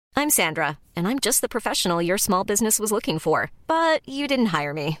I'm Sandra, and I'm just the professional your small business was looking for. But you didn't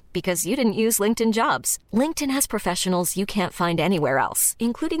hire me because you didn't use LinkedIn Jobs. LinkedIn has professionals you can't find anywhere else,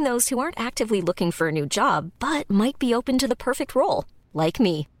 including those who aren't actively looking for a new job, but might be open to the perfect role, like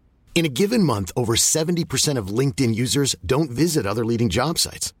me. In a given month, over 70% of LinkedIn users don't visit other leading job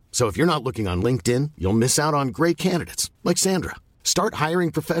sites. So if you're not looking on LinkedIn, you'll miss out on great candidates like Sandra. Start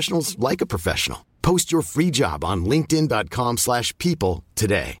hiring professionals like a professional. Post your free job on linkedin.com/people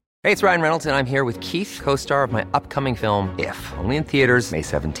today. Hey, it's Ryan Reynolds, and I'm here with Keith, co-star of my upcoming film, If, only in theaters May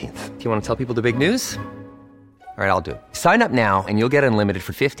 17th. Do you want to tell people the big news? All right, I'll do it. Sign up now and you'll get unlimited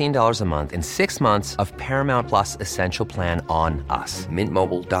for $15 a month and 6 months of Paramount Plus Essential Plan on us.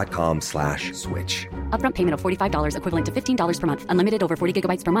 MintMobile.com/switch. Upfront payment of $45 equivalent to $15 per month. Unlimited over 40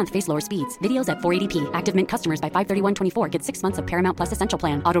 gigabytes per month. Face lower speeds. Videos at 480p. Active Mint customers by 531.24 get 6 months of Paramount Plus Essential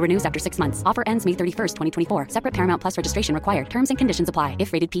Plan. Auto renews after 6 months. Offer ends May 31st, 2024. Separate Paramount Plus registration required. Terms and conditions apply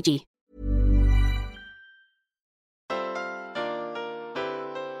if rated PG.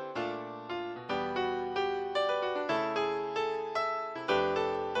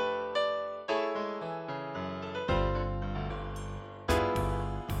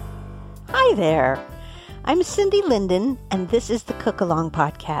 Hi there. I'm Cindy Linden, and this is the Cookalong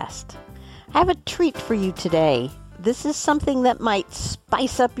podcast. I have a treat for you today. This is something that might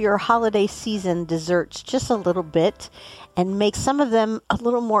spice up your holiday season desserts just a little bit and make some of them a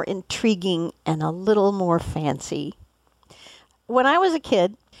little more intriguing and a little more fancy. When I was a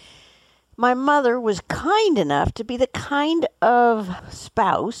kid, my mother was kind enough to be the kind of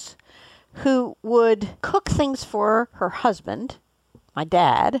spouse who would cook things for her husband, my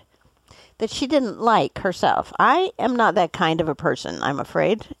dad, that she didn't like herself. I am not that kind of a person, I'm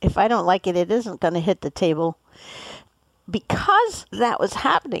afraid. If I don't like it, it isn't going to hit the table. Because that was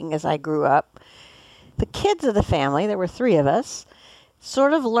happening as I grew up, the kids of the family, there were 3 of us,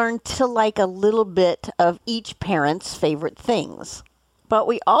 sort of learned to like a little bit of each parent's favorite things. But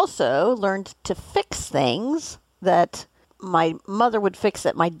we also learned to fix things that my mother would fix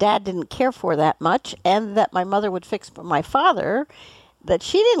that my dad didn't care for that much, and that my mother would fix for my father that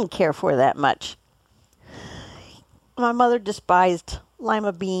she didn't care for that much. My mother despised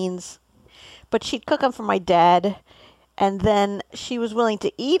lima beans, but she'd cook them for my dad, and then she was willing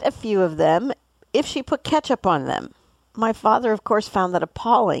to eat a few of them if she put ketchup on them. My father, of course, found that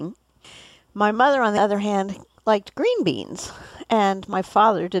appalling. My mother, on the other hand, liked green beans, and my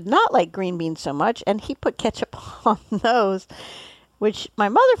father did not like green beans so much, and he put ketchup on those, which my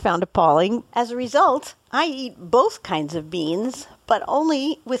mother found appalling. As a result, I eat both kinds of beans, but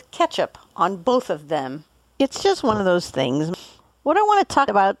only with ketchup on both of them. It's just one of those things. What I want to talk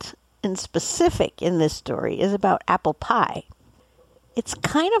about in specific in this story is about apple pie. It's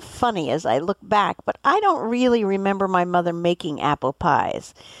kind of funny as I look back, but I don't really remember my mother making apple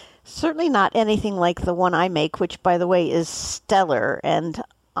pies. Certainly not anything like the one I make, which, by the way, is stellar and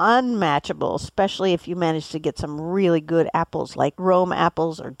unmatchable, especially if you manage to get some really good apples like Rome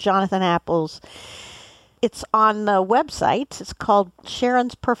apples or Jonathan apples. It's on the website. It's called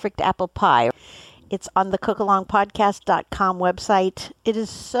Sharon's Perfect Apple Pie. It's on the cookalongpodcast.com website. It is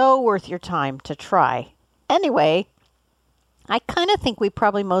so worth your time to try. Anyway, I kind of think we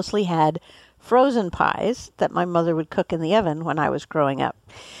probably mostly had frozen pies that my mother would cook in the oven when I was growing up.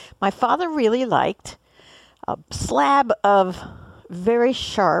 My father really liked a slab of very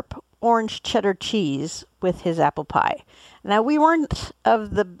sharp orange cheddar cheese with his apple pie. Now, we weren't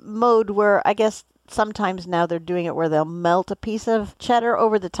of the mode where, I guess sometimes now they're doing it where they'll melt a piece of cheddar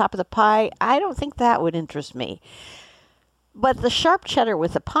over the top of the pie. I don't think that would interest me. But the sharp cheddar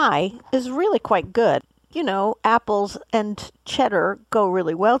with the pie is really quite good. You know, apples and cheddar go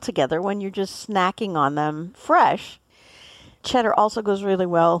really well together when you're just snacking on them fresh. Cheddar also goes really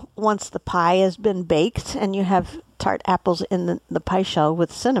well once the pie has been baked and you have tart apples in the pie shell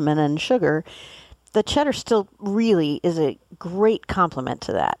with cinnamon and sugar. The cheddar still really is a great complement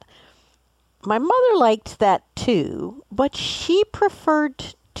to that. My mother liked that too, but she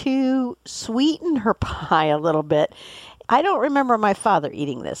preferred to sweeten her pie a little bit. I don't remember my father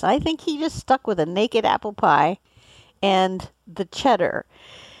eating this. I think he just stuck with a naked apple pie and the cheddar.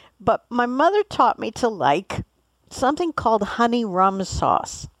 But my mother taught me to like something called honey rum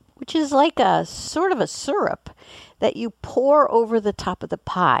sauce, which is like a sort of a syrup that you pour over the top of the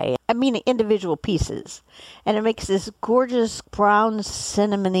pie. I mean, individual pieces. And it makes this gorgeous brown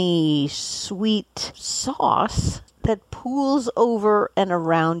cinnamony sweet sauce that pools over and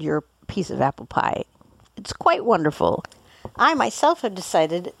around your piece of apple pie. It's quite wonderful. I myself have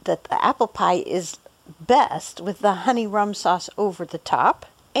decided that the apple pie is best with the honey rum sauce over the top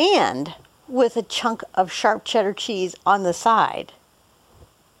and with a chunk of sharp cheddar cheese on the side.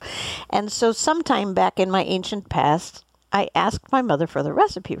 And so sometime back in my ancient past, I asked my mother for the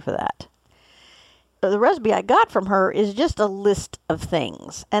recipe for that. The recipe I got from her is just a list of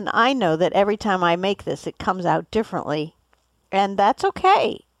things. And I know that every time I make this, it comes out differently. And that's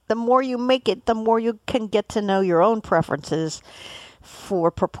okay. The more you make it, the more you can get to know your own preferences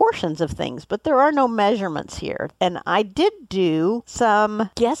for proportions of things. But there are no measurements here. And I did do some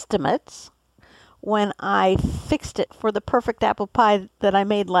guesstimates when I fixed it for the perfect apple pie that I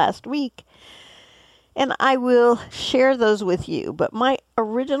made last week. And I will share those with you. But my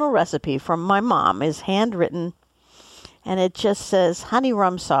original recipe from my mom is handwritten, and it just says honey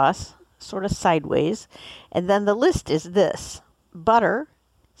rum sauce, sort of sideways. And then the list is this: butter,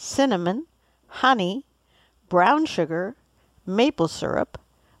 cinnamon, honey, brown sugar, maple syrup,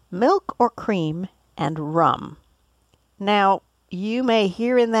 milk or cream, and rum. Now, you may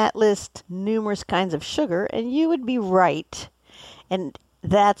hear in that list numerous kinds of sugar, and you would be right. And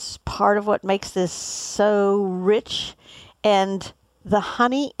that's part of what makes this so rich. And the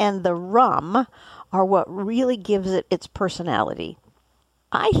honey and the rum are what really gives it its personality.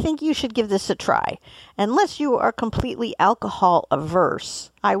 I think you should give this a try. Unless you are completely alcohol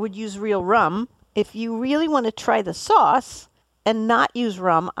averse, I would use real rum. If you really want to try the sauce and not use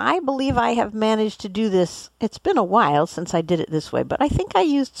rum, I believe I have managed to do this. It's been a while since I did it this way, but I think I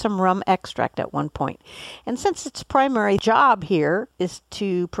used some rum extract at one point. And since its primary job here is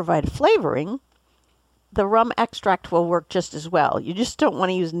to provide flavoring, the rum extract will work just as well. You just don't want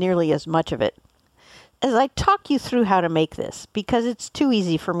to use nearly as much of it. As I talk you through how to make this, because it's too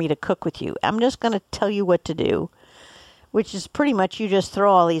easy for me to cook with you, I'm just going to tell you what to do, which is pretty much you just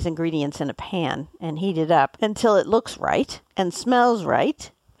throw all these ingredients in a pan and heat it up until it looks right and smells right.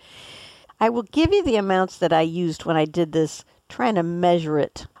 I will give you the amounts that I used when I did this, trying to measure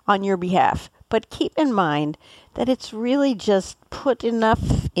it on your behalf. But keep in mind that it's really just put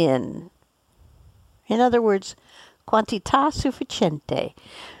enough in. In other words, quantità sufficiente,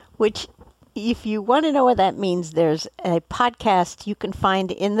 which, if you want to know what that means, there's a podcast you can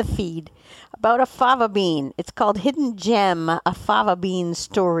find in the feed about a fava bean. It's called Hidden Gem, a fava bean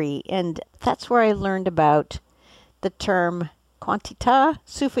story. And that's where I learned about the term quantità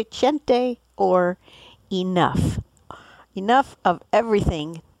sufficiente, or enough. Enough of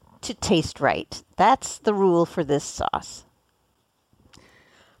everything to taste right. That's the rule for this sauce.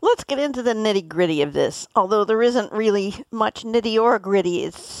 Let's get into the nitty-gritty of this, although there isn't really much nitty or gritty.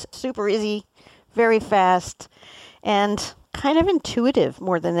 It's super easy, very fast, and kind of intuitive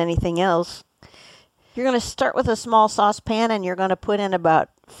more than anything else. You're going to start with a small saucepan, and you're going to put in about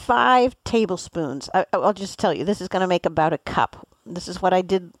 5 tablespoons. I'll just tell you, this is going to make about a cup. This is what I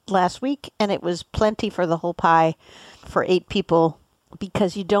did last week, and it was plenty for the whole pie for 8 people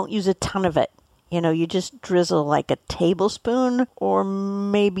because you don't use a ton of it. You know, you just drizzle like a tablespoon or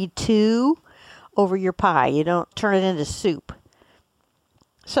maybe 2 over your pie. You don't turn it into soup.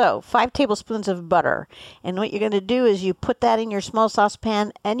 So 5 tablespoons of butter. And what you're going to do is you put that in your small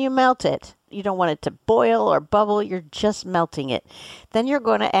saucepan and you melt it. You don't want it to boil or bubble. You're just melting it. Then you're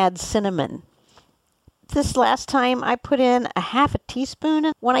going to add cinnamon. This last time I put in a half a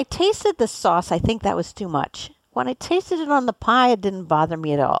teaspoon. When I tasted the sauce, I think that was too much. When I tasted it on the pie, it didn't bother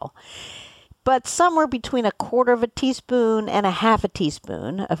me at all. But somewhere between a quarter of a teaspoon and a half a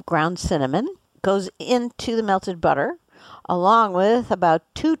teaspoon of ground cinnamon goes into the melted butter, along with about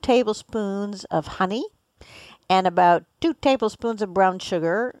 2 tablespoons of honey and about 2 tablespoons of brown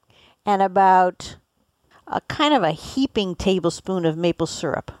sugar and about a kind of a heaping tablespoon of maple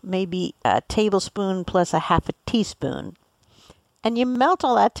syrup, maybe a tablespoon plus a half a teaspoon. And you melt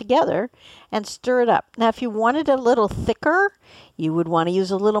all that together and stir it up. Now, if you want it a little thicker, you would want to use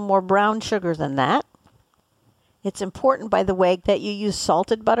a little more brown sugar than that. It's important, by the way, that you use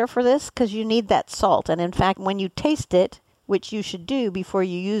salted butter for this because you need that salt. And in fact, when you taste it, which you should do before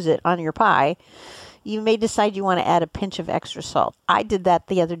you use it on your pie, you may decide you want to add a pinch of extra salt. I did that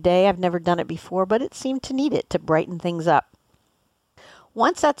the other day. I've never done it before, but it seemed to need it to brighten things up.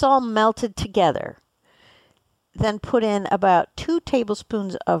 Once that's all melted together, then put in about 2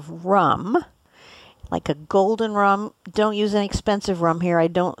 tablespoons of rum, like a golden rum. Don't use an expensive rum here. I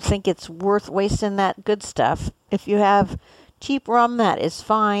don't think it's worth wasting that good stuff. If you have cheap rum, that is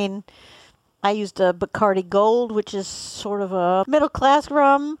fine. I used a Bacardi Gold, which is sort of a middle-class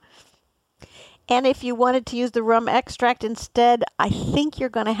rum. And if you wanted to use the rum extract instead, I think you're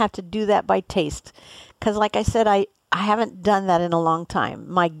going to have to do that by taste. Because like I said, I haven't done that in a long time.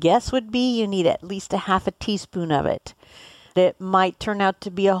 My guess would be you need at least a half a teaspoon of it. It might turn out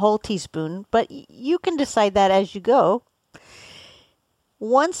to be a whole teaspoon, but you can decide that as you go.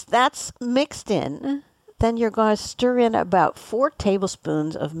 Once that's mixed in, Then you're going to stir in about 4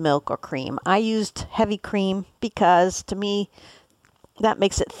 tablespoons of milk or cream. I used heavy cream because, to me, that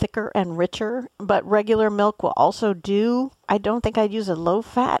makes it thicker and richer, but regular milk will also do. I don't think I'd use a low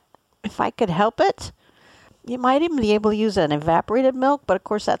fat if I could help it. You might even be able to use an evaporated milk, but of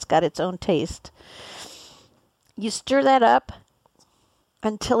course that's got its own taste. You stir that up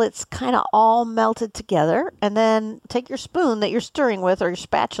until it's kind of all melted together, and then take your spoon that you're stirring with or your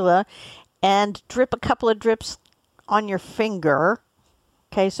spatula and drip a couple of drips on your finger.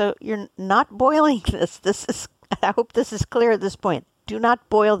 Okay, so you're not boiling this. I hope this is clear at this point. Do not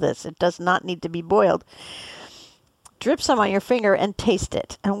boil this. It does not need to be boiled. Drip some on your finger and taste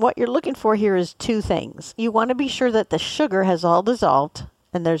it. And what you're looking for here is 2 things. You want to be sure that the sugar has all dissolved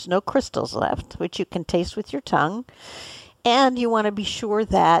and there's no crystals left, which you can taste with your tongue. And you want to be sure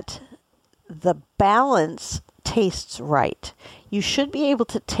that the balance tastes right. You should be able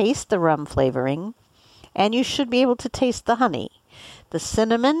to taste the rum flavoring, and you should be able to taste the honey. The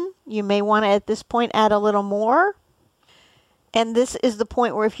cinnamon, you may want to at this point add a little more. And this is the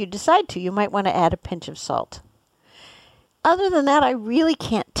point where if you decide to, you might want to add a pinch of salt. Other than that, I really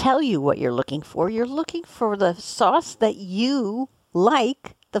can't tell you what you're looking for. You're looking for the sauce that you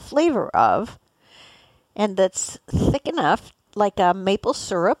like the flavor of, and that's thick enough, like a maple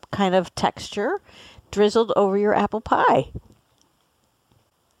syrup kind of texture, drizzled over your apple pie.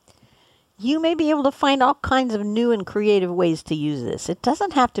 You may be able to find all kinds of new and creative ways to use this. It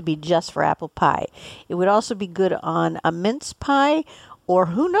doesn't have to be just for apple pie. It would also be good on a mince pie, or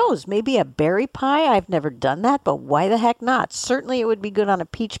who knows, maybe a berry pie. I've never done that, but why the heck not? Certainly it would be good on a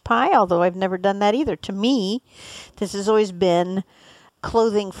peach pie, although I've never done that either. To me, this has always been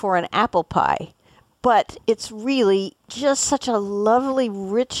clothing for an apple pie. But it's really just such a lovely,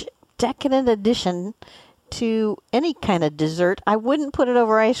 rich, decadent addition to any kind of dessert. I wouldn't put it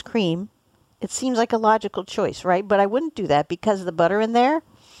over ice cream. It seems like a logical choice, right? But I wouldn't do that because the butter in there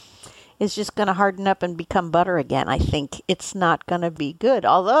is just going to harden up and become butter again. I think it's not going to be good,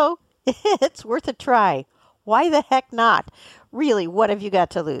 although it's worth a try. Why the heck not? Really, what have you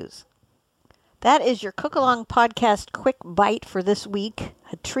got to lose? That is your Cookalong Podcast quick bite for this week.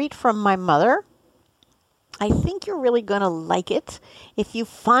 A treat from my mother. I think you're really going to like it. If you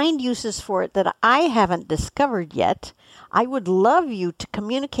find uses for it that I haven't discovered yet, I would love you to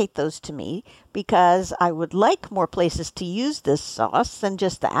communicate those to me, because I would like more places to use this sauce than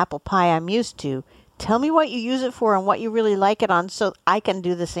just the apple pie I'm used to. Tell me what you use it for and what you really like it on so I can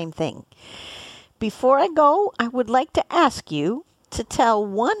do the same thing. Before I go, I would like to ask you to tell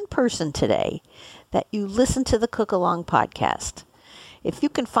one person today that you listen to the Cookalong Podcast. If you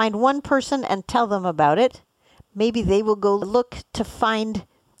can find one person and tell them about it, maybe they will go look to find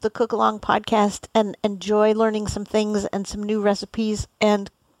the Cookalong Podcast and enjoy learning some things and some new recipes,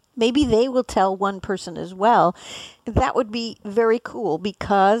 and maybe they will tell one person as well. That would be very cool,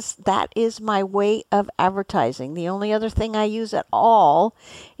 because that is my way of advertising. The only other thing I use at all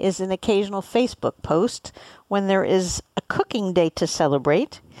is an occasional Facebook post when there is a cooking day to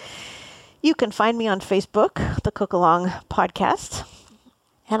celebrate. You can find me on Facebook, the Cookalong Podcast.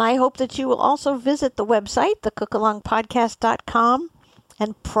 And I hope that you will also visit the website, thecookalongpodcast.com,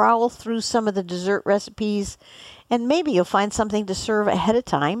 and prowl through some of the dessert recipes. And maybe you'll find something to serve ahead of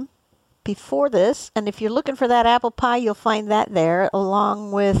time before this. And if you're looking for that apple pie, you'll find that there,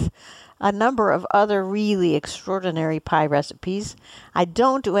 along with a number of other really extraordinary pie recipes. I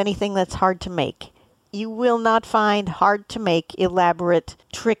don't do anything that's hard to make. You will not find hard to make, elaborate,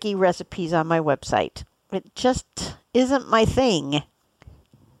 tricky recipes on my website. It just isn't my thing.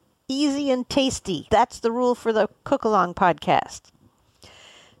 Easy and tasty. That's the rule for the Cookalong Podcast.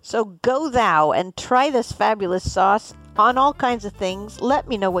 So go thou and try this fabulous sauce on all kinds of things. Let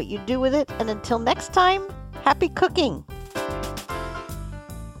me know what you do with it. And until next time, happy cooking.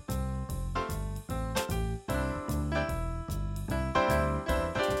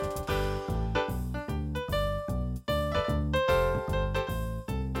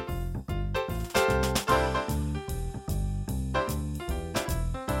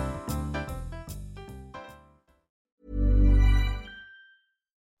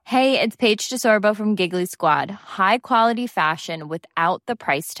 Hey, it's Paige DeSorbo from Giggly Squad. High quality fashion without the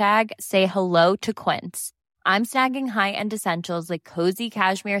price tag. Say hello to Quince. I'm snagging high-end essentials like cozy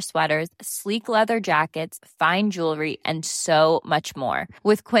cashmere sweaters, sleek leather jackets, fine jewelry, and so much more.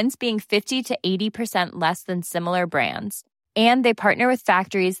 With Quince being 50 to 80% less than similar brands. And they partner with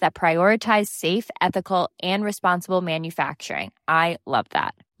factories that prioritize safe, ethical, and responsible manufacturing. I love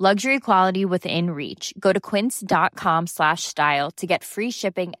that. Luxury quality within reach. Go to quince.com/style to get free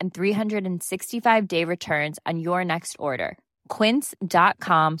shipping and 365-day returns on your next order.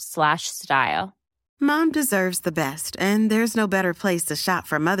 Quince.com/style. Mom deserves the best, and there's no better place to shop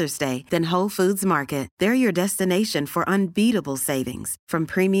for Mother's Day than Whole Foods Market. They're your destination for unbeatable savings, from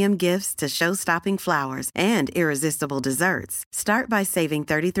premium gifts to show-stopping flowers and irresistible desserts. Start by saving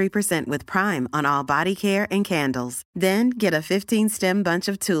 33% with Prime on all body care and candles. Then get a 15-stem bunch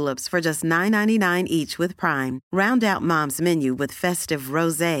of tulips for just $9.99 each with Prime. Round out Mom's menu with festive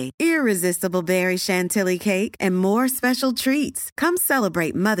rosé, irresistible berry chantilly cake, and more special treats. Come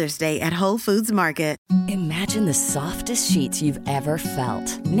celebrate Mother's Day at Whole Foods Market. Imagine the softest sheets you've ever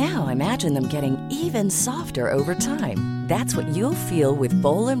felt. Now imagine them getting even softer over time. That's what you'll feel with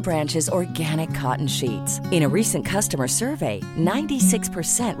Boll & Branch's organic cotton sheets. In a recent customer survey,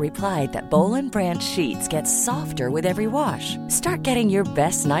 96% replied that Boll & Branch sheets get softer with every wash. Start getting your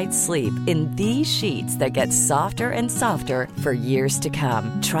best night's sleep in these sheets that get softer and softer for years to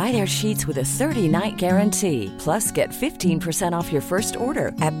come. Try their sheets with a 30-night guarantee. Plus, get 15% off your first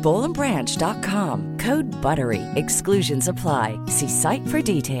order at bollandbranch.com. Code BUTTERY. Exclusions apply. See site for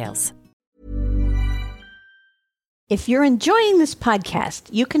details. If you're enjoying this podcast,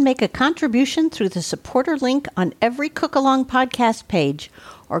 you can make a contribution through the supporter link on every Cookalong podcast page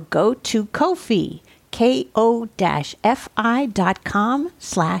or go to Ko-fi, ko-fi.com/the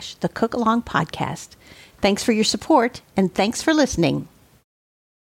Cookalong podcast. Thanks for your support and thanks for listening.